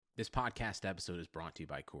This podcast episode is brought to you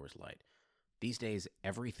by Coors Light. These days,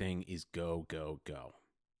 everything is go, go, go.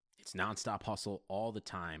 It's nonstop hustle all the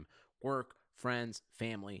time. Work, friends,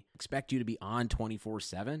 family expect you to be on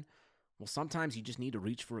 24/7. Well, sometimes you just need to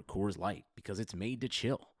reach for a Coors Light because it's made to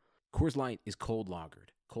chill. Coors Light is cold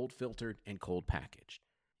lagered, cold filtered, and cold packaged.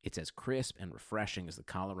 It's as crisp and refreshing as the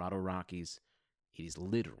Colorado Rockies. It is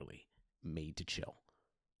literally made to chill.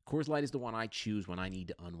 Coors Light is the one I choose when I need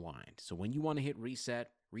to unwind. So when you want to hit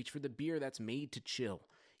reset, reach for the beer that's made to chill.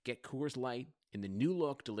 Get Coors Light in the new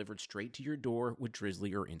look delivered straight to your door with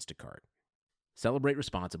Drizzly or Instacart. Celebrate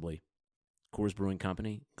responsibly. Coors Brewing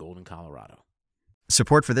Company, Golden, Colorado.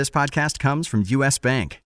 Support for this podcast comes from U.S.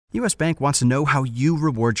 Bank. U.S. Bank wants to know how you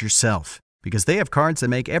reward yourself because they have cards that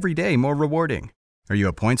make every day more rewarding. Are you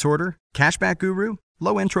a points hoarder, cashback guru,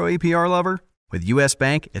 low intro APR lover? With U.S.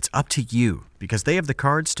 Bank, it's up to you because they have the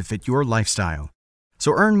cards to fit your lifestyle.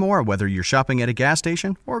 So earn more whether you're shopping at a gas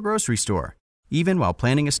station or grocery store, even while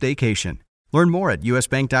planning a staycation. Learn more at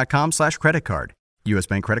usbank.com/creditcard. U.S.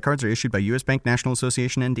 Bank credit cards are issued by U.S. Bank National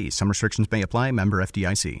Association ND. Some restrictions may apply. Member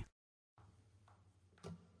FDIC.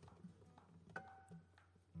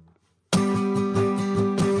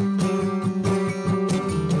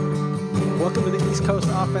 Welcome to the East Coast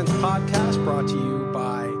Offense Podcast, brought to you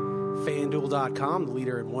by FanDuel.com, the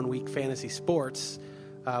leader in one-week fantasy sports.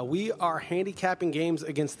 We are handicapping games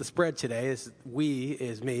against the spread today. We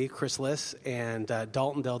is me, Chris Liss, and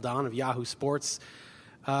Dalton Del Don of Yahoo Sports.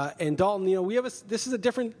 And Dalton, this is a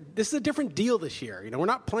different deal this year. We're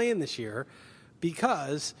not playing this year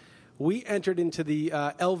because we entered into the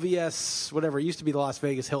LVS, whatever it used to be, the Las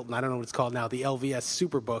Vegas Hilton. I don't know what it's called now. The LVS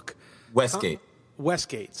Superbook.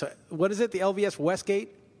 Westgate. So what is it? The LVS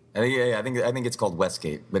Westgate? Yeah. I think it's called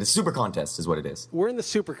Westgate, but it's Super Contest is what it is. We're in the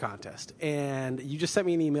Super Contest, and you just sent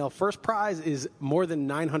me an email. First prize is more than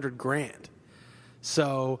 $900,000.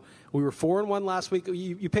 So we were 4-1 last week.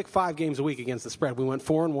 You pick 5 games a week against the spread. We went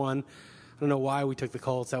 4-1. I don't know why we took the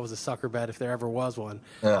Colts. That was a sucker bet if there ever was one.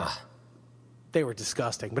 Ugh. They were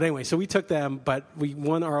disgusting. But anyway, so we took them, but we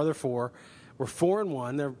won our other 4. We're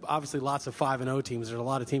 4-1. There are obviously lots of 5-0 teams. There's a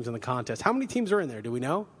lot of teams in the contest. How many teams are in there? Do we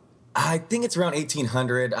know? I think it's around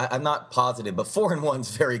 1,800. I'm not positive, but 4-1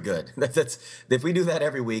 is very good. That's if we do that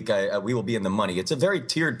every week, we will be in the money. It's a very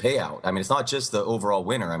tiered payout. I mean, it's not just the overall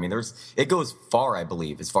winner. I mean, it goes far, I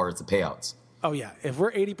believe, as far as the payouts. Oh yeah, if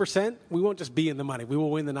we're 80%, we won't just be in the money. We will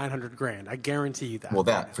win the $900,000. I guarantee you that. Well,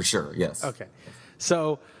 that for sure. Yes. Okay,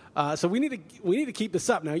 so we need to keep this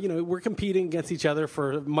up. Now, we're competing against each other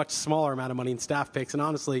for a much smaller amount of money in staff picks, and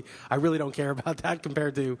honestly, I really don't care about that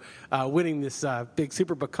compared to winning this big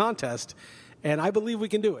Superbook contest. And I believe we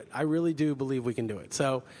can do it. I really do believe we can do it.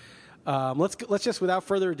 So let's just, without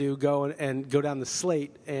further ado, go and go down the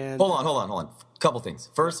slate. And hold on. Couple things.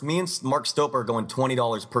 First, me and Mark Stoper are going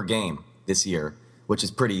 $20 per game this year, which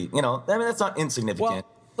is pretty. That's not insignificant. Well,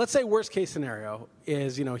 let's say worst case scenario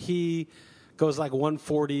is he goes like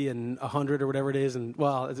 140 and 100 or whatever it is, and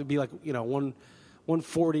well, it would be like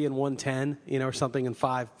 140 and 110, or something in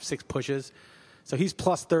 5-6 pushes. So he's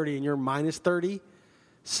plus 30 and you're minus 30.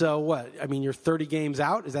 So what? I mean, you're 30 games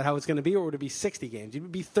out. Is that how it's going to be, or would it be 60 games?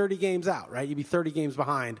 You'd be 30 games out, right? You'd be 30 games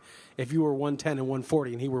behind if you were 110 and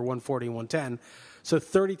 140, and he were 140 and 110. So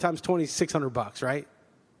 30 times 20 is $600, right?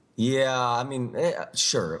 Yeah, I mean,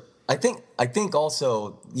 sure. I think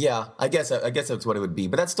also, yeah, I guess that's what it would be,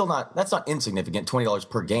 but that's not insignificant. $20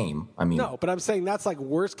 per game. I mean, no, but I'm saying that's like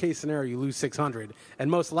worst case scenario. You lose 600, and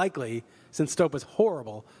most likely, since Stopa's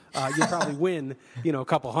horrible, you'll probably win, a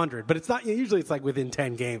couple hundred. But it's not. Usually, it's like within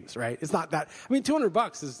 10 games, right? It's not that. I mean,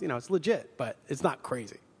 $200 is it's legit, but it's not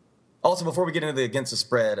crazy. Also, before we get into the against the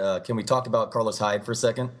spread, can we talk about Carlos Hyde for a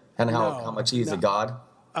second and how much he is a god?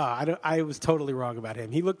 I was totally wrong about him.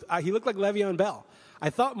 He looked like Le'Veon Bell. I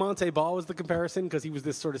thought Monte Ball was the comparison because he was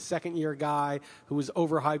this sort of second-year guy who was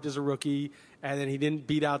overhyped as a rookie, and then he didn't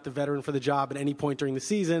beat out the veteran for the job at any point during the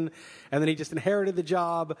season, and then he just inherited the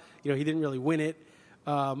job. He didn't really win it,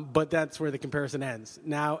 but that's where the comparison ends.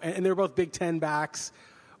 Now, and they're both Big Ten backs,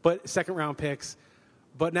 but second-round picks,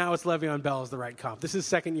 but now it's Le'Veon Bell is the right comp. This is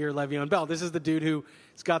second-year Le'Veon Bell. This is the dude who's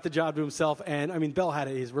got the job to himself, and, I mean, Bell had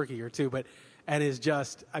it his rookie year too, but and is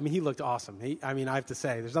just, I mean, he looked awesome. I have to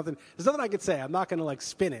say, there's nothing I could say. I'm not going to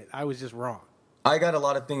spin it. I was just wrong. I got a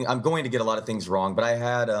lot of things. I'm going to get a lot of things wrong, but I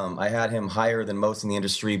had him higher than most in the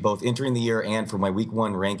industry, both entering the year and for my week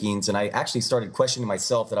 1 rankings. And I actually started questioning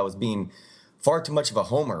myself that I was being far too much of a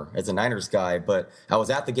homer as a Niners guy. But I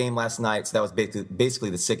was at the game last night, so that was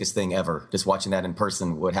basically the sickest thing ever. Just watching that in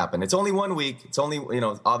person, what happened. It's only 1 week. It's only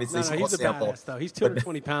obviously no, he's a badass though. He's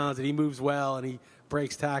 220 pounds and he moves well and he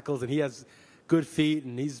breaks tackles and he has good feet,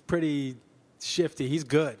 and he's pretty shifty. He's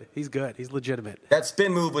good. He's good. He's legitimate. That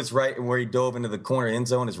spin move was right where he dove into the corner end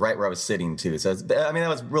zone is right where I was sitting too. So that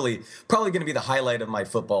was really probably going to be the highlight of my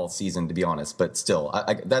football season, to be honest. But still,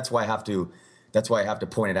 that's why I have to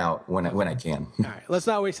point it out when I can. All right, let's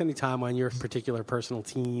not waste any time on your particular personal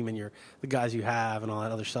team and the guys you have and all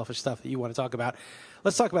that other selfish stuff that you want to talk about.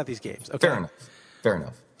 Let's talk about these games. Okay. Fair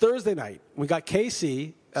enough. Thursday night, we got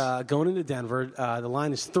KC going into Denver. The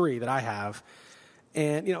line is 3 that I have.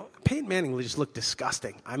 And, Peyton Manning just looked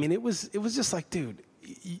disgusting. I mean, it was just like, dude,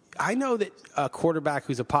 I know that a quarterback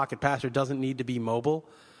who's a pocket passer doesn't need to be mobile,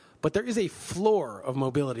 but there is a floor of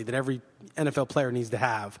mobility that every NFL player needs to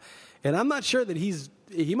have. And I'm not sure that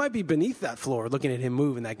he might be beneath that floor looking at him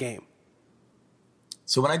move in that game.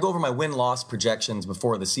 So when I go over my win-loss projections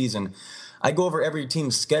before the season, I go over every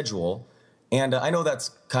team's schedule. And I know that's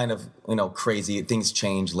kind of, crazy. Things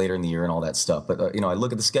change later in the year and all that stuff. But, I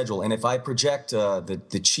look at the schedule. And if I project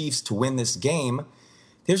the Chiefs to win this game,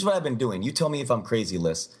 here's what I've been doing. You tell me if I'm crazy,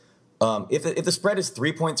 Liz. If the spread is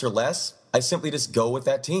 3 points or less, I simply just go with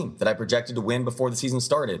that team that I projected to win before the season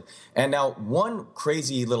started. And now one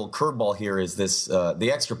crazy little curveball here is this: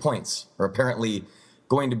 the extra points are apparently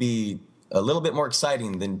going to be a little bit more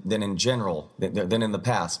exciting than in general, than in the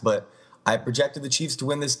past. But I projected the Chiefs to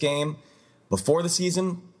win this game before the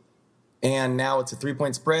season, and now it's a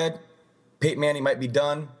 3-point spread. Peyton Manning might be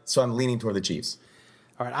done, so I'm leaning toward the Chiefs.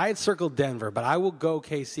 All right, I had circled Denver, but I will go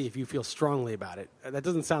KC if you feel strongly about it. That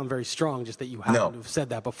doesn't sound very strong, just that you happen to have said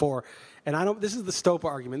that before. And this is the Stopa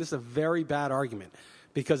argument. This is a very bad argument,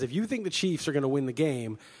 because if you think the Chiefs are going to win the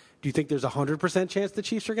game, do you think there's a 100% chance the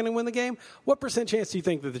Chiefs are going to win the game? What percent chance do you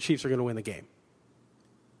think that the Chiefs are going to win the game?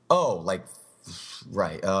 Oh,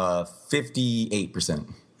 right,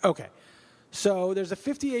 58%. Okay. So there's a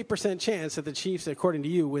 58% chance that the Chiefs, according to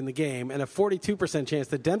you, win the game, and a 42% chance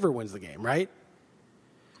that Denver wins the game, right?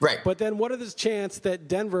 Right. But then what is the chance that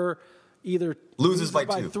Denver either loses by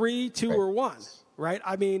 3, 2, right, or 1, right?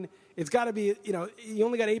 I mean, it's got to be, you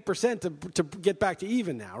only got 8% to get back to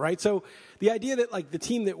even now, right? So the idea that, the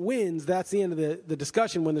team that wins, that's the end of the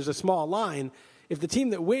discussion when there's a small line. If the team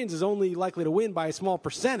that wins is only likely to win by a small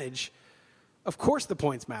percentage, of course the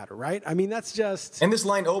points matter, right? I mean, that's just... And this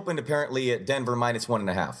line opened apparently at Denver minus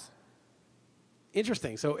 1.5.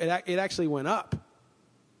 Interesting. So it actually went up.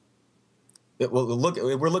 We're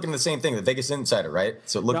looking at the same thing, the Vegas Insider, right?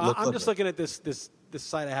 So I'm just looking at this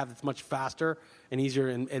site I have that's much faster and easier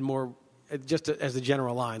and more just as the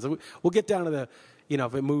general lines. We'll get down to the,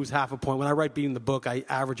 if it moves half a point. When I write beating the book, I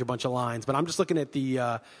average a bunch of lines. But I'm just looking at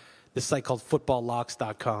this site called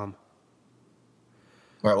footballlocks.com.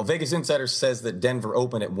 All right, well, Vegas Insider says that Denver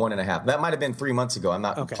opened at 1.5. That might have been 3 months ago. I'm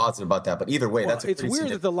not positive about that. But either way, that's it's weird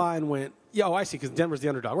that the line went, I see, because Denver's the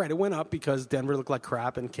underdog. Right, it went up because Denver looked like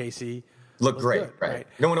crap and KC looked great, good, right?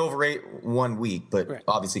 No one overrate 1 week, but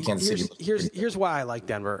obviously Kansas City. Here's why I like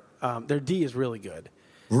Denver. Their D is really good.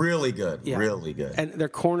 Really good, really good. And their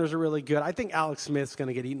corners are really good. I think Alex Smith's going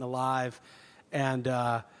to get eaten alive. And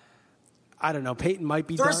I don't know, Peyton might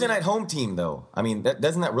be Thursday night home team, though. I mean,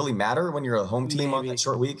 doesn't that really matter when you're a home team on that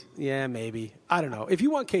short week? Yeah, maybe. I don't know. If you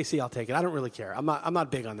want KC, I'll take it. I don't really care. I'm not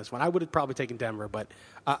big on this one. I would have probably taken Denver, but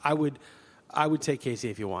I would take KC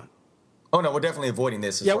if you want. Oh, no, we're definitely avoiding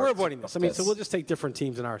this. Yeah, we're avoiding this. I mean, so we'll just take different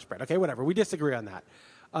teams in our spread. Okay, whatever. We disagree on that.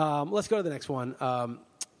 Let's go to the next one.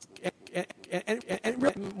 And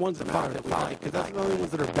really ones that matter that we like, because that's the only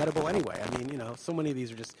ones that are bettable anyway. I mean, so many of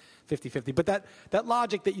these are just 50-50. But that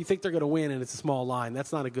logic that you think they're going to win and it's a small line,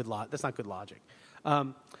 that's not a good that's not good logic.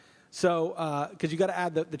 Because you got to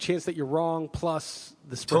add the chance that you're wrong plus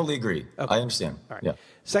the spread. Totally agree. Okay. I understand. All right. Yeah.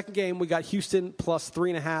 Second game, we got Houston plus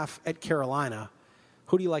 3.5 at Carolina.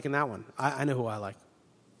 Who do you like in that one? I know who I like.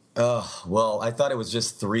 Well, I thought it was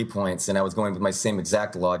just 3 points, and I was going with my same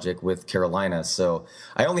exact logic with Carolina. So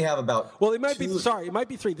I only have about it might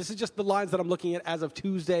be 3. This is just the lines that I'm looking at as of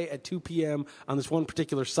Tuesday at 2 p.m. on this one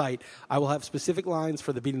particular site. I will have specific lines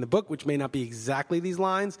for the Beating the Book, which may not be exactly these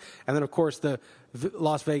lines. And then, of course, the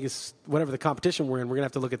Las Vegas, whatever the competition we're in, we're going to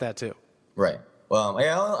have to look at that too. Right. Well,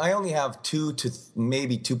 I only have 2 to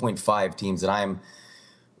maybe 2.5 teams that I'm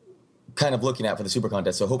kind of looking at for the Super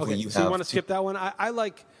Contest. So hopefully you have. So you want to skip that one? I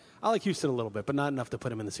like Houston a little bit, but not enough to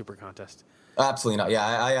put him in the Super Contest. Absolutely not. Yeah,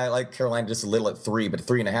 I like Carolina just a little at 3, but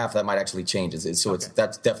 3.5, that might actually change.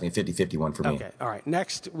 That's definitely a 50-50 one for me. Okay, all right.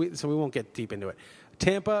 Next, so we won't get deep into it.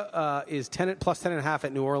 Tampa is plus 10.5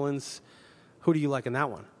 at New Orleans. Who do you like in that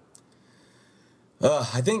one?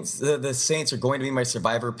 I think the Saints are going to be my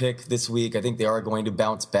survivor pick this week. I think they are going to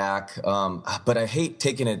bounce back. But I hate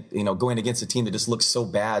taking it, going against a team that just looks so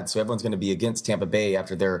bad. So everyone's going to be against Tampa Bay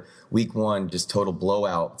after their week 1 just total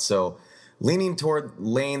blowout. So leaning toward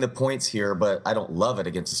laying the points here, but I don't love it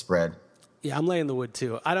against the spread. Yeah, I'm laying the wood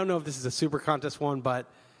too. I don't know if this is a super contest one, but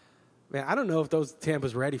man, I don't know if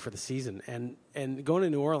Tampa's ready for the season. And going to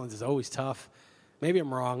New Orleans is always tough. Maybe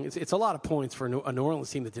I'm wrong. It's a lot of points for a New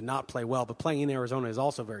Orleans team that did not play well, but playing in Arizona is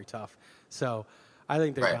also very tough. So I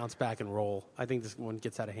think they bounce back and roll. I think this one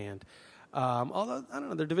gets out of hand. Although, I don't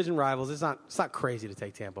know, they're division rivals. It's not crazy to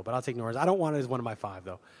take Tampa, but I'll take New Orleans. I don't want it as one of my 5,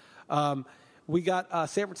 though. We got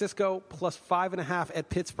San Francisco plus 5.5 at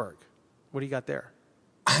Pittsburgh. What do you got there?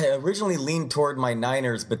 I originally leaned toward my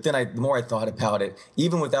Niners, but then the more I thought about it,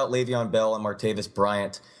 even without Le'Veon Bell and Martavis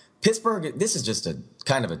Bryant, Pittsburgh, this is just a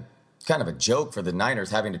kind of a joke for the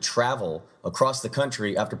Niners having to travel across the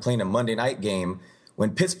country after playing a Monday night game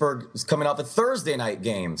when Pittsburgh is coming off a Thursday night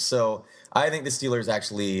game. So I think the Steelers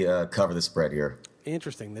actually cover the spread here.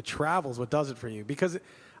 Interesting. The travel's what does it for you, because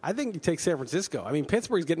I think you take San Francisco. I mean,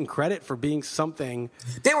 Pittsburgh's getting credit for being something.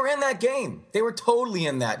 They were in that game. They were totally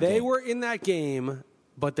in that game. They were in that game,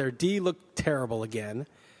 but their D looked terrible again.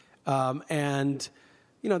 And,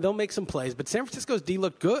 they'll make some plays, but San Francisco's D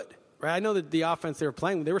looked good. Right? I know that the offense they were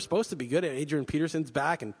playing, they were supposed to be good. Adrian Peterson's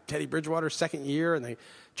back, and Teddy Bridgewater's second year, and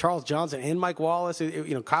Charles Johnson and Mike Wallace.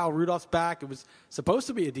 Kyle Rudolph's back. It was supposed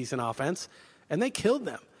to be a decent offense, and they killed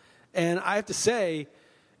them. And I have to say,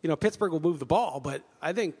 Pittsburgh will move the ball, but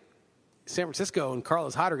I think San Francisco and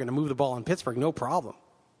Carlos Hyde are going to move the ball in Pittsburgh, no problem.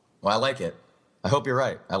 Well, I like it. I hope you're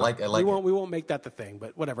right. I like it. We won't make that the thing,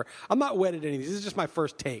 but whatever. I'm not wedded to any of these. This is just my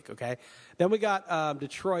first take, okay? Then we got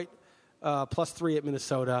Detroit plus 3 at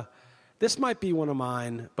Minnesota. This might be one of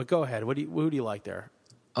mine, but go ahead. Who do you like there?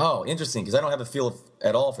 Oh, interesting, because I don't have a feel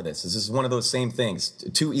at all for this. This is one of those same things.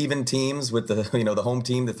 2 even teams with the home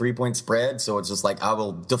team, the 3-point spread. So it's just like I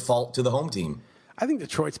will default to the home team. I think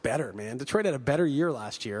Detroit's better, man. Detroit had a better year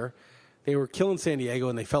last year. They were killing San Diego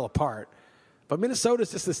and they fell apart. But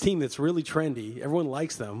Minnesota's just this team that's really trendy. Everyone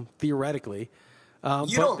likes them theoretically.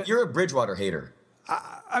 You're a Bridgewater hater.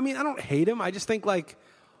 I mean, I don't hate him. I just think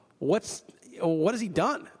what has he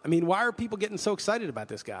done? I mean, why are people getting so excited about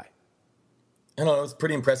this guy? I don't know. It was a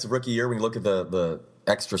pretty impressive rookie year when you look at the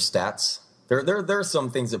extra stats. There are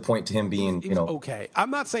some things that point to him being, okay.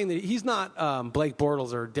 I'm not saying that he's not Blake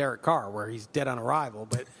Bortles or Derek Carr, where he's dead on arrival,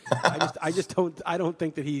 but I don't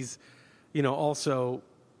think that he's, also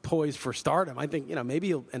poised for stardom. I think, maybe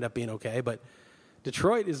he'll end up being okay, but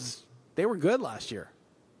Detroit they were good last year.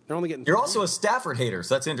 They're only getting. You're also a Stafford hater,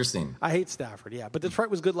 so that's interesting. I hate Stafford, yeah, but Detroit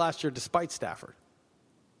was good last year despite Stafford.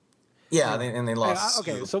 Yeah, and they lost.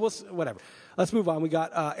 Okay, so whatever. Let's move on. We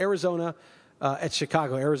got Arizona at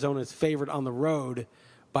Chicago. Arizona is favored on the road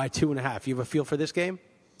by 2.5. You have a feel for this game?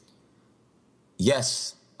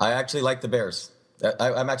 Yes, I actually like the Bears.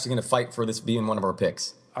 I'm actually going to fight for this being one of our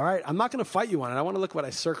picks. All right, I'm not going to fight you on it. I want to look what I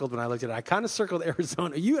circled when I looked at it. I kind of circled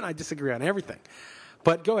Arizona. You and I disagree on everything.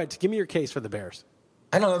 But go ahead. Give me your case for the Bears.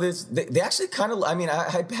 I don't know. They actually kind of,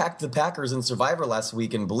 I backed the Packers in Survivor last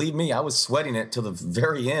week, and believe me, I was sweating it till the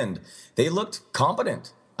very end. They looked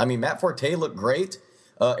competent. Matt Forte looked great.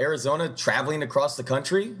 Arizona traveling across the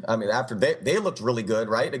country. After they looked really good,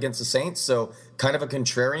 right, against the Saints. So kind of a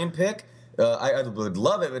contrarian pick. I would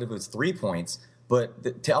love it if it was 3 points, but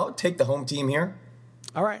I'll take the home team here.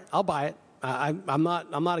 All right, I'll buy it. I'm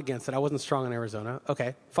not against it. I wasn't strong on Arizona.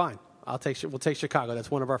 Okay, fine. We'll take Chicago.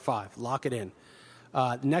 That's one of our 5. Lock it in.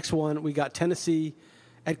 Next one, we got Tennessee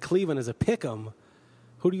at Cleveland as a pick'em.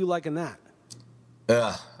 Who do you like in that?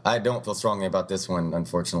 I don't feel strongly about this one,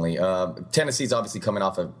 unfortunately. Tennessee's obviously coming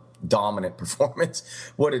off a dominant performance.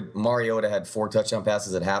 Mariota had 4 touchdown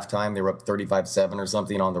passes at halftime. They were up 35-7 or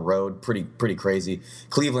something on the road. Pretty crazy.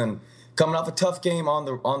 Cleveland coming off a tough game on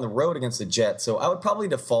the road against the Jets. So I would probably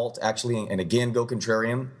default, actually, and again go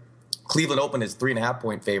contrarian. Cleveland opened as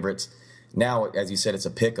 3.5-point favorites. Now, as you said, it's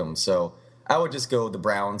a pick'em. So I would just go the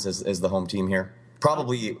Browns as the home team here.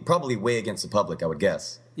 Probably way against the public, I would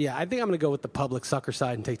guess. Yeah, I think I'm going to go with the public sucker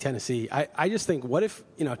side and take Tennessee. I just think, what if,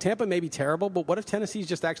 Tampa may be terrible, but what if Tennessee's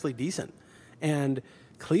just actually decent? And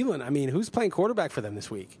Cleveland, who's playing quarterback for them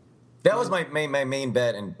this week? That was my main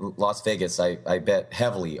bet in Las Vegas. I bet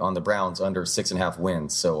heavily on the Browns under 6.5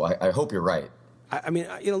 wins. So I hope you're right.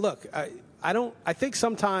 Look, I think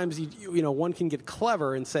sometimes, one can get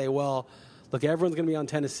clever and say, well, look, everyone's going to be on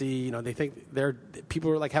Tennessee. They think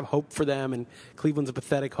people are have hope for them, and Cleveland's a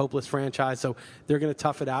pathetic, hopeless franchise, so they're going to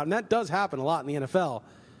tough it out. And that does happen a lot in the NFL.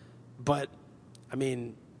 But,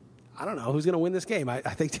 I don't know who's going to win this game. I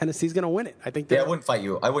think Tennessee's going to win it. I wouldn't fight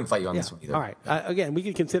you. I wouldn't fight you on this one either. All right. Again, we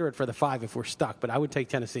could consider it for the 5 if we're stuck, but I would take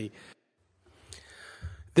Tennessee.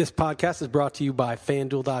 This podcast is brought to you by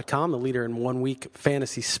FanDuel.com, the leader in 1 week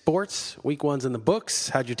fantasy sports. Week 1's in the books.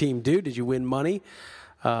 How'd your team do? Did you win money?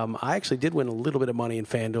 I actually did win a little bit of money in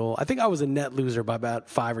FanDuel. I think I was a net loser by about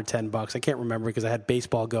 $5 or $10. I can't remember because I had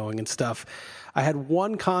baseball going and stuff. I had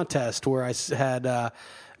one contest where I had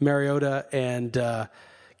Mariota and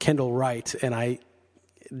Kendall Wright, and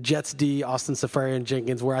Jets D, Austin Safarian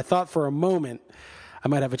Jenkins, where I thought for a moment I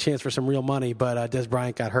might have a chance for some real money, but Des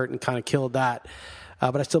Bryant got hurt and kind of killed that.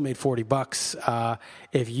 But I still made $40.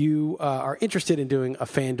 If you are interested in doing a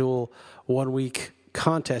FanDuel 1 week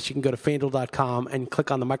contest, you can go to FanDuel.com and click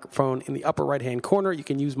on the microphone in the upper right-hand corner. You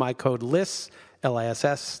can use my code LISS,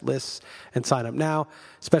 LISS, LISS, and sign up now.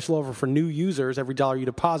 Special offer for new users. Every dollar you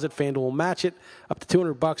deposit, FanDuel will match it up to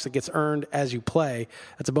 $200 that gets earned as you play.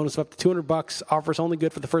 That's a bonus of up to $200. Offer's only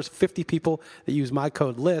good for the first 50 people that use my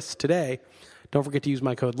code LISS today. Don't forget to use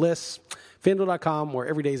my code LISS. FanDuel.com, where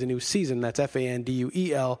every day is a new season. That's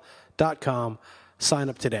FanDuel.com. Sign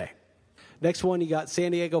up today. Next one, you got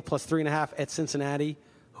San Diego plus 3.5 at Cincinnati.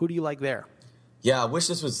 Who do you like there? Yeah, I wish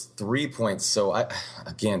this was 3 points. So,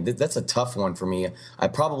 that's a tough one for me. I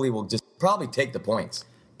probably will just take the points.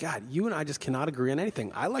 God, you and I just cannot agree on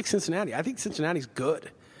anything. I like Cincinnati. I think Cincinnati's good.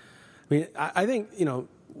 I mean, I think,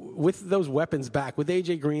 with those weapons back, with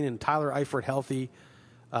A.J. Green and Tyler Eifert healthy,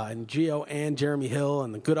 and Gio and Jeremy Hill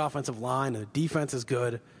and the good offensive line and the defense is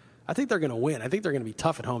good, I think they're going to win. I think they're going to be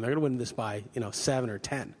tough at home. They're going to win this by 7 or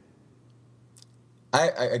 10.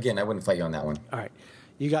 I wouldn't fight you on that one. All right.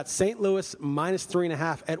 You got St. Louis minus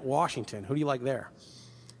 3.5 at Washington. Who do you like there?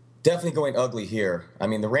 Definitely going ugly here. I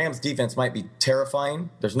mean, the Rams defense might be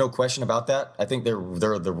terrifying. There's no question about that. I think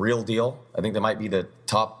they're the real deal. I think they might be the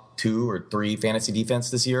top 2 or 3 fantasy defense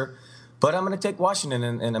this year. But I'm going to take Washington,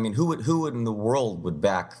 and I mean, who in the world would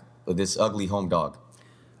back this ugly home dog?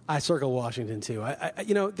 I circle Washington too.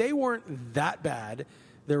 They weren't that bad.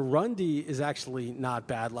 Their run D is actually not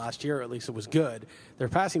bad last year. At least it was good. Their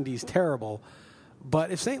passing D is terrible.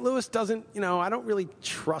 But if St. Louis doesn't, I don't really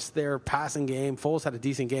trust their passing game. Foles had a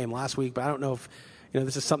decent game last week, but I don't know if,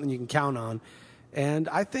 this is something you can count on. And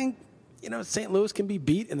I think, St. Louis can be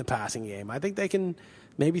beat in the passing game. I think they can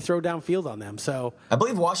maybe throw downfield on them. So I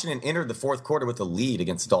believe Washington entered the fourth quarter with a lead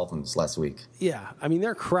against the Dolphins last week. Yeah, I mean,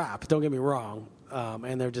 they're crap. Don't get me wrong.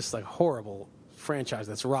 And they're just like horrible franchise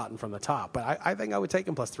that's rotten from the top. But I think I would take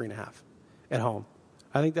them plus 3.5 at home.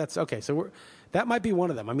 I think that's okay. So that might be one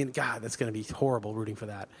of them. I mean, God, that's going to be horrible rooting for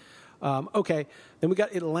that. Okay, then we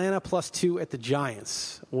got Atlanta plus 2 at the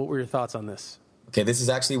Giants. What were your thoughts on this? Okay, this is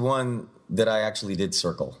actually one that I actually did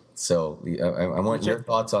circle. So I want your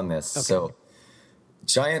thoughts on this. Okay. So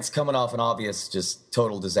Giants coming off an obvious just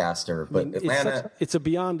total disaster, but Atlanta. It's a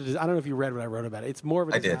beyond. I don't know if you read what I wrote about it. It's more of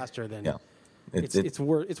a disaster than. Yeah. It's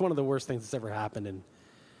one of the worst things that's ever happened in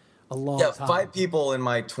a long time. Yeah, 5 people in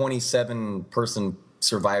my 27-person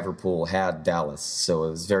survivor pool had Dallas, so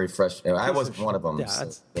it was very fresh. I wasn't one of them. Yeah,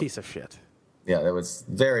 that's a piece of shit. Yeah, that was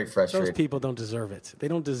very frustrating. Those people don't deserve it. They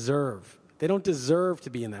don't deserve to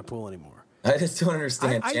be in that pool anymore. I just don't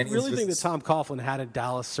understand. I really think that Tom Coughlin had a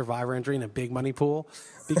Dallas survivor entry in a big money pool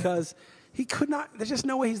because he could not. There's just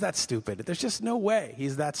no way he's that stupid. There's just no way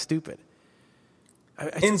he's that stupid.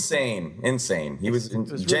 Insane.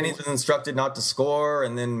 Jennings was instructed not to score,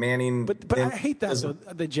 and then Manning. But I hate that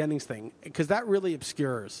the Jennings thing, because that really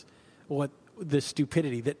obscures what the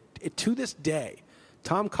stupidity that to this day,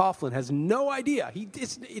 Tom Coughlin has no idea.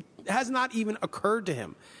 It has not even occurred to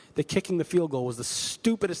him that kicking the field goal was the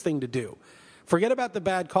stupidest thing to do. Forget about the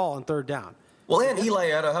bad call on 3rd down. Well, and Eli,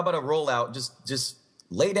 how about a rollout? Just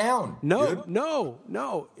lay down. No.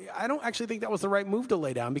 I don't actually think that was the right move to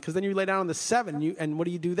lay down, because then you lay down on the 7, and what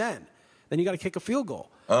do you do then? Then you got to kick a field goal.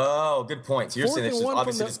 Oh, good point. So you're saying it's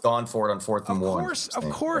obviously just gone for it on 4th and 1. Of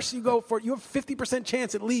course you go for it. You have 50%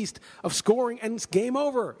 chance at least of scoring, and it's game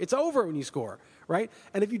over. It's over when you score, right?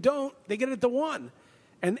 And if you don't, they get it at the 1.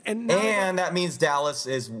 And that means Dallas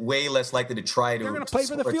is way less likely to try to. They're going to play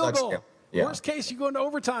for the field goal. Yeah. Worst case, you go into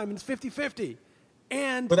overtime and it's 50-50.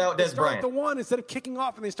 And without Des Bryant at the 1 instead of kicking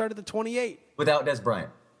off, and they start at the 28. Without Des Bryant.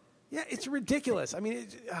 Yeah, it's ridiculous. I mean,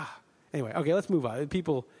 anyway, okay, let's move on.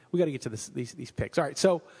 People, we got to get to these picks. All right,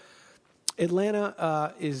 so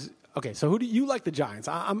Atlanta is okay. So who do you like? The Giants?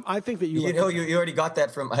 I think that you. You already got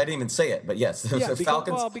that from. I didn't even say it, but yes, the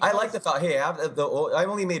Falcons. I like the Falcons. Hey, I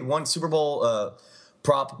only made one Super Bowl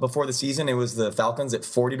prop before the season. It was the Falcons at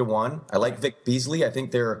 40-1. I like Vic Beasley. I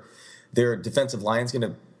think their defensive line's going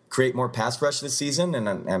to create more pass rush this season. And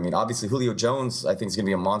I mean, obviously Julio Jones, I think, is going to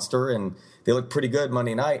be a monster, and they look pretty good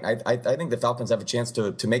Monday night. I think the Falcons have a chance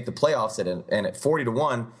to make the playoffs and at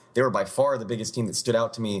 40-1, they were by far the biggest team that stood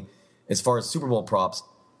out to me as far as Super Bowl props.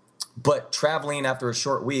 But traveling after a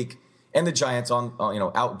short week, and the Giants on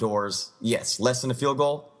outdoors, yes, less than a field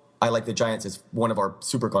goal. I like the Giants as one of our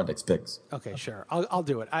Super Context picks. Okay, sure. I'll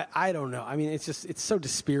do it. I don't know. I mean, it's so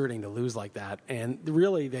dispiriting to lose like that. And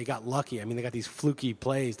really, they got lucky. I mean, they got these fluky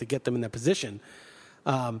plays to get them in that position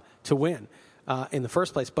to win in the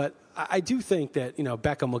first place. But I do think that,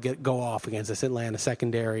 Beckham will go off against this Atlanta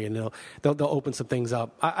secondary, and they'll open some things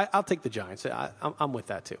up. I'll take the Giants. I'm with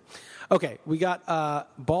that, too. Okay, we got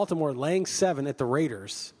Baltimore laying 7 at the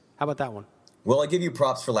Raiders. How about that one? Well, I give you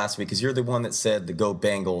props for last week because you're the one that said to go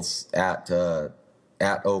Bengals at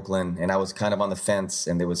Oakland, and I was kind of on the fence,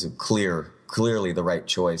 and there was clearly the right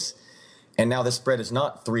choice. And now the spread is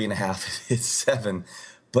not 3.5; it's 7.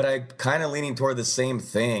 But I'm kind of leaning toward the same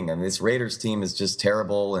thing. I mean, this Raiders team is just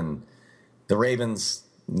terrible, and the Ravens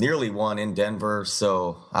nearly won in Denver.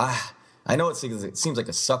 So I know it seems like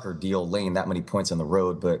a sucker deal laying that many points on the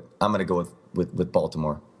road, but I'm going to go with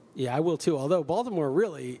Baltimore. Yeah, I will too. Although Baltimore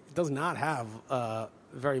really does not have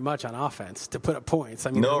very much on offense to put up points.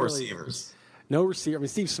 I mean, receivers. No receiver. I mean,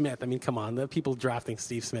 Steve Smith. I mean, come on. The people drafting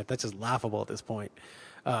Steve Smith, that's just laughable at this point.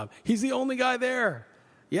 He's the only guy there.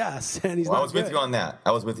 Yes, and he's not I was good. with you on that.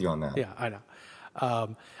 Yeah, I know.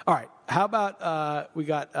 All right. How about we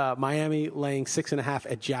got Miami laying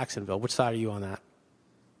 6.5 at Jacksonville? Which side are you on that?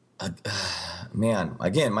 Man,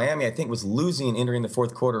 again, Miami, I think, was losing entering the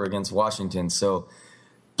fourth quarter against Washington. So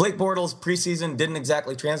Blake Bortles preseason didn't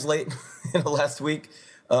exactly translate in the last week,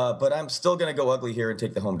 but I'm still going to go ugly here and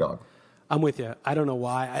take the home dog. I'm with you. I don't know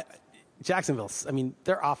why. Jacksonville, I mean,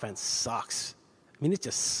 their offense sucks. I mean, it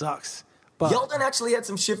just sucks. But Yeldon actually had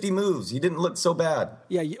some shifty moves. He didn't look so bad.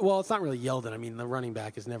 Yeah, well, it's not really Yeldon. I mean, the running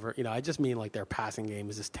back is never, I just mean like their passing game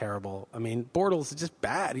is just terrible. I mean, Bortles is just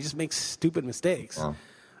bad. He just makes stupid mistakes. Yeah.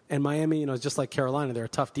 And Miami, just like Carolina, they're a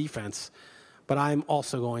tough defense. But I'm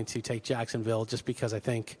also going to take Jacksonville just because I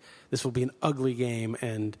think this will be an ugly game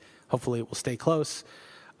and hopefully it will stay close.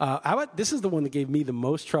 How about this is the one that gave me the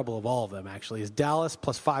most trouble of all of them, actually, is Dallas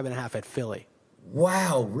plus 5.5 at Philly.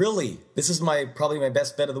 Wow, really? This is probably my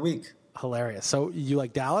best bet of the week. Hilarious. So you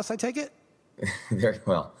like Dallas, I take it? Very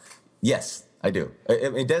well. Yes, I do. I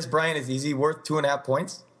mean, Des Bryant, is he worth 2.5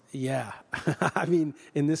 points? Yeah. I mean,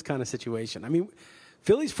 in this kind of situation. I mean,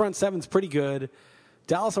 Philly's front seven's pretty good.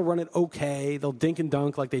 Dallas will run it okay. They'll dink and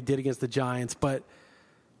dunk like they did against the Giants, but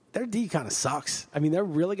their D kind of sucks. I mean, they're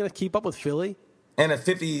really going to keep up with Philly. And a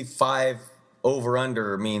 55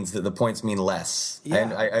 over-under means that the points mean less. Yeah.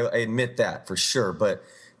 And I admit that for sure, but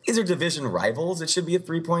these are division rivals. It should be a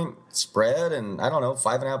 3-point spread, and I don't know,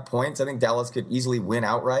 5.5 points. I think Dallas could easily win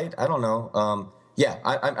outright. I don't know.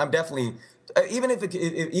 I'm definitely even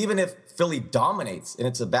if Philly dominates and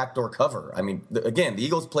it's a backdoor cover. I mean, again, the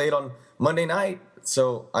Eagles played on Monday night,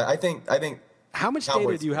 so I think. How much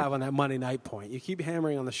data do you have on that Monday night point? You keep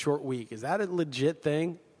hammering on the short week. Is that a legit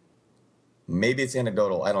thing? Maybe it's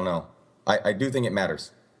anecdotal. I don't know. I do think it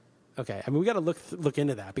matters. Okay, I mean, we got to look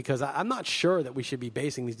into that because I'm not sure that we should be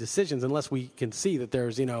basing these decisions unless we can see that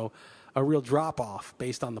there's a real drop off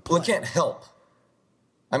based on the play. Well, it can't help.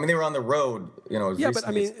 I mean, they were on the road, Yeah, recently. but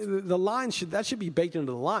I mean, the lines should be baked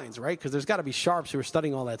into the lines, right? Because there's got to be sharps who are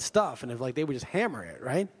studying all that stuff, and if they would just hammer it,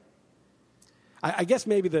 right? I guess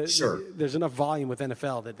maybe there's enough volume with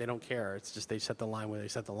NFL that they don't care. It's just they set the line where they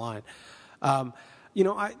set the line. And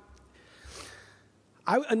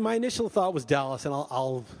my initial thought was Dallas, and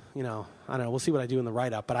I'll I don't know, we'll see what I do in the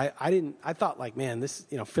write-up. But I thought, this,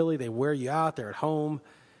 Philly, they wear you out. They're at home.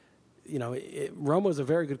 Romo's a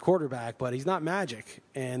very good quarterback, but he's not magic.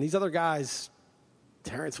 And these other guys,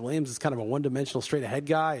 Terrence Williams is kind of a one-dimensional straight-ahead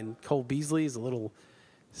guy, and Cole Beasley is a little,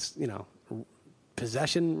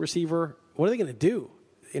 possession receiver. What are they going to do?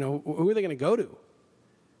 Who are they going to go to?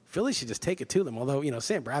 Philly should just take it to them, although,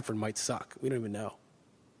 Sam Bradford might suck. We don't even know.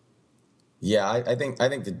 Yeah, I think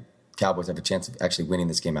the Cowboys have a chance of actually winning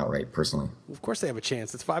this game outright, personally. Of course they have a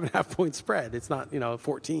chance. It's 5.5 point spread. It's not,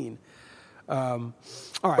 14. All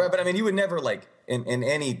right. But I mean, you would never in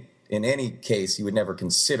any case, you would never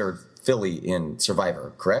consider Philly in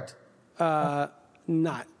Survivor, correct?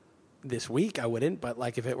 Not this week, I wouldn't. But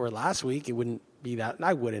if it were last week, it wouldn't be that.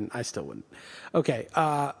 I wouldn't. I still wouldn't. Okay.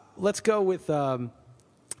 Let's go with. I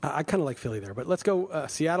kind of like Philly there, but let's go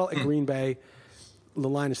Seattle at Green Bay. The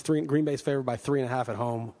line is 3. Green Bay's favored by 3.5 at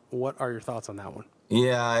home. What are your thoughts on that one?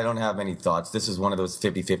 Yeah, I don't have any thoughts. This is one of those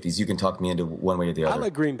 50-50s. You can talk me into one way or the other. I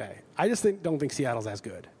like Green Bay. I just don't think Seattle's as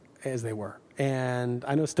good as they were. And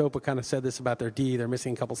I know Stopa kind of said this about their D. They're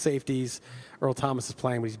missing a couple safeties. Earl Thomas is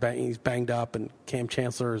playing, but he's banged up, and Cam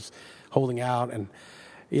Chancellor is holding out. And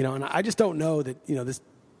and I just don't know that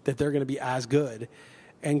that they're going to be as good.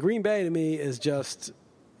 And Green Bay to me is just.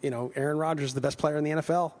 Aaron Rodgers is the best player in the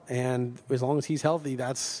NFL, and as long as he's healthy,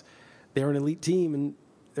 they're an elite team, and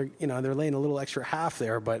they're laying a little extra half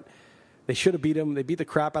there, but they should have beat them. They beat the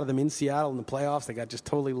crap out of them in Seattle in the playoffs. They got just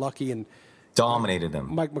totally lucky and dominated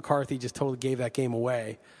them. Mike McCarthy just totally gave that game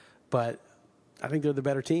away. But I think they're the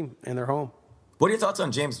better team, and they're home. What are your thoughts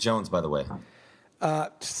on James Jones, by the way?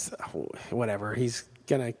 Whatever. He's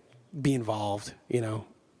going to be involved,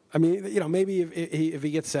 I mean, maybe if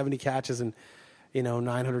he gets 70 catches and,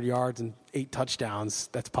 900 yards and 8 touchdowns,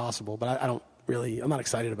 that's possible. But I'm not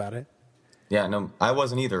excited about it. Yeah, no, I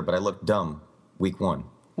wasn't either, but I looked dumb week 1.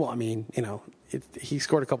 Well, I mean, he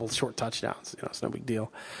scored a couple of short touchdowns. It's no big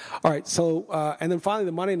deal. All right, so, and then finally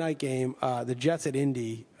the Monday night game, the Jets at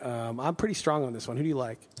Indy. I'm pretty strong on this one. Who do you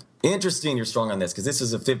like? Interesting you're strong on this because this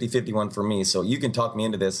is a 50-50 one for me, so you can talk me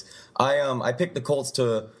into this. I picked the Colts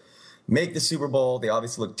to make the Super Bowl. They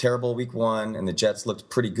obviously looked terrible week 1, and the Jets looked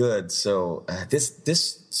pretty good. So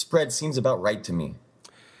this spread seems about right to me.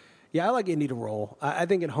 Yeah, I like Indy to roll. I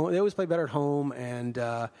think at home they always play better at home, and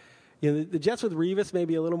the Jets with Revis may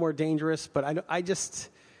be a little more dangerous, but I just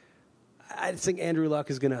think Andrew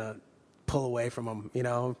Luck is going to pull away from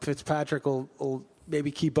him. Fitzpatrick will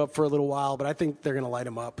maybe keep up for a little while, but I think they're going to light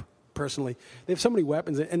him up. Personally, they have so many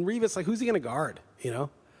weapons, and Revis, who's he going to guard?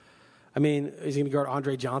 I mean, is he going to guard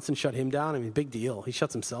Andre Johnson? Shut him down? I mean, big deal. He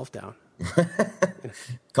shuts himself down.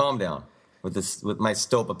 Calm down. With my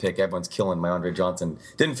Stopa pick, everyone's killing my Andre Johnson.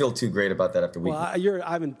 Didn't feel too great about that after week. Well,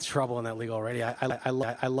 I'm in trouble in that league already. I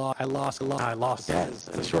lost. It's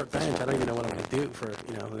a short bench. I don't even know what I'm going to do for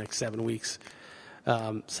the next 7 weeks.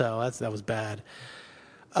 So that was bad.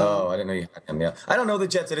 I didn't know you had him. Yeah, I don't know the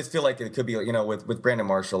Jets. I just feel like it could be, with Brandon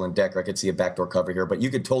Marshall and Decker, I could see a backdoor cover here. But you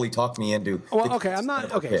could totally talk me into. Well, okay, I'm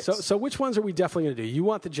not okay. So which ones are we definitely going to do? You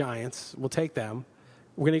want the Giants? We'll take them.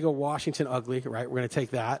 We're going to go Washington ugly, right? We're going to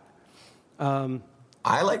take that.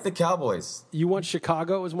 I like the Cowboys. You want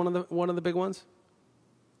Chicago as one of the big ones?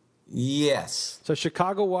 Yes. So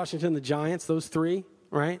Chicago, Washington, the Giants, those 3,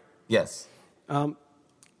 right? Yes. Man,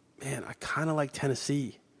 I kind of like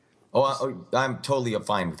Tennessee. I'm totally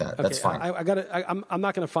fine with that. Okay, that's fine. I'm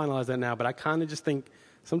not going to finalize that now, but I kind of just think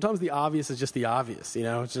sometimes the obvious is just the obvious.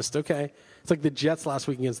 It's just okay. It's like the Jets last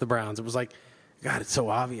week against the Browns. It was like, God, it's so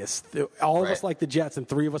obvious. All of us like the Jets, and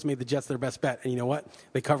 3 of us made the Jets their best bet. And you know what?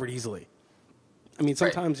 They covered easily. I mean,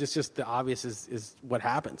 sometimes it's just the obvious is what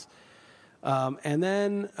happens. And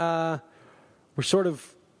then we're sort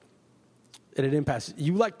of at an impasse.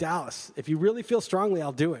 You like Dallas. If you really feel strongly,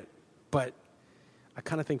 I'll do it. But I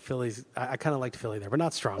kind of think I kind of liked Philly there, but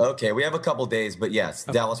not strong. Okay, we have a couple days, but yes,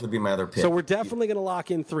 okay. Dallas would be my other pick. So we're definitely going to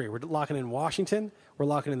lock in 3. We're locking in Washington, we're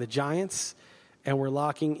locking in the Giants, and we're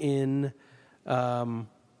locking in the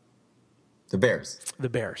Bears. The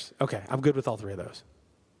Bears. Okay, I'm good with all 3 of those.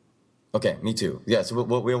 Okay, me too. Yeah, so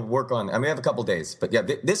we'll work on. I mean, we have a couple days, but yeah,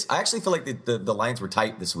 I actually feel like the lines were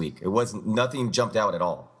tight this week. It wasn't nothing jumped out at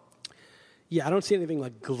all. Yeah, I don't see anything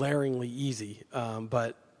like glaringly easy,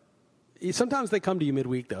 but. Sometimes they come to you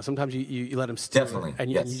midweek, though. Sometimes you let them steal. Definitely.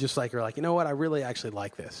 And you just you're like, you know what? I really actually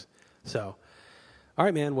like this. So, all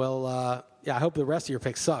right, man. Well, I hope the rest of your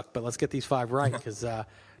picks suck, but let's get these 5 right because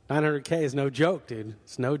 $900K is no joke, dude.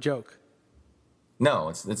 It's no joke. No,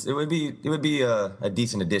 it would be a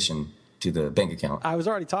decent addition to the bank account. I was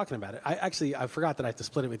already talking about it. I forgot that I have to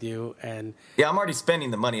split it with you. And yeah, I'm already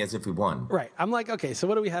spending the money as if we won. Right. I'm like, okay, so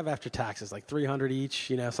what do we have after taxes? Like $300 each,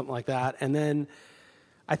 something like that. And then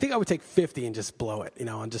I think I would take 50 and just blow it,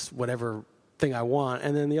 on just whatever thing I want,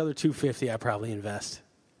 and then the other 250 I probably invest.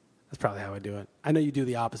 That's probably how I do it. I know you do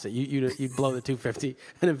the opposite. You blow the 250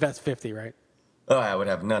 and invest 50, right? Oh, I would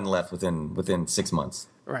have none left within 6 months.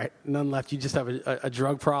 Right, none left. You just have a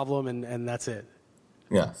drug problem, and that's it.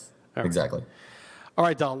 Yes, right. Exactly. All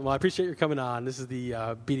right, Dalton. Well, I appreciate your coming on. This is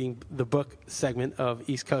the Beating the Book segment of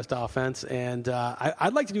East Coast Offense, and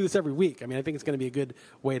I'd like to do this every week. I mean, I think it's going to be a good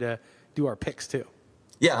way to do our picks too.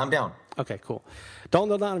 Yeah, I'm down. Okay, cool.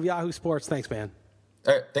 Dalton Dildon of Yahoo Sports. Thanks, man.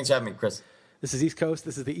 All right, thanks for having me, Chris. This is East Coast.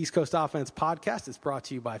 This is the East Coast Offense podcast. It's brought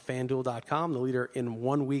to you by FanDuel.com, the leader in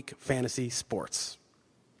 1 week fantasy sports.